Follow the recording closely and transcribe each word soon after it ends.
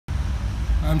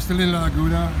I'm still in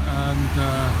Laguna,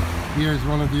 and here is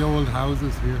one of the old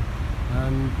houses here,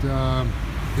 and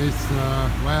this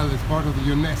well, it's part of the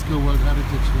UNESCO World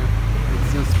Heritage here.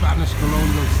 It's a Spanish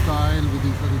colonial style with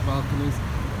these little balconies,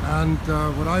 and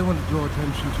what I want to draw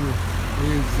attention to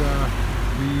is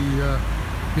the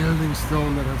building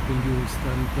stone that has been used,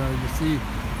 and you see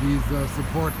these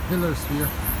support pillars here.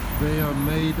 They are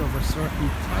made of a certain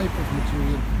type of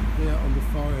material. There on the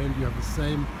far end you have the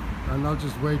same, and I'll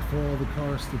just wait for all the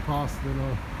cars to pass, then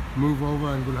I'll move over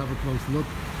and we'll have a close look,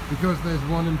 because there's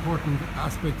one important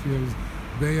aspect here is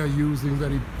they are using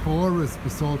very porous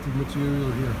basaltic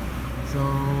material here.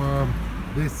 So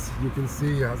this, you can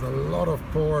see, has a lot of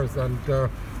pores, and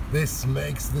this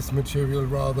makes this material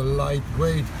rather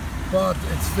lightweight, but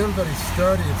it's still very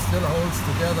sturdy. It still holds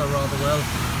together rather well,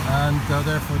 and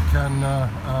therefore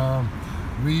can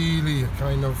really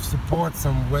kind of support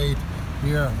some weight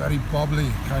here. Very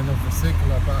bubbly kind of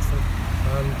vesicular basalt,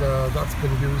 and that's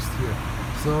been used here.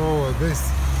 So this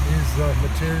is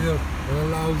material that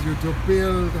allows you to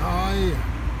build high,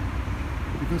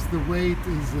 because the weight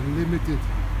is limited.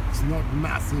 It's not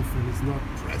massive, and it's not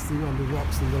pressing on the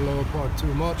rocks in the lower part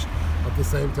too much. At the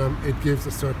same time, it gives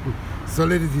a certain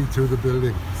solidity to the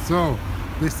building. So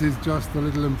this is just a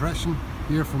little impression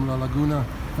here from La Laguna.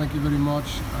 Thank you very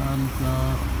much, and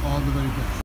all the very best.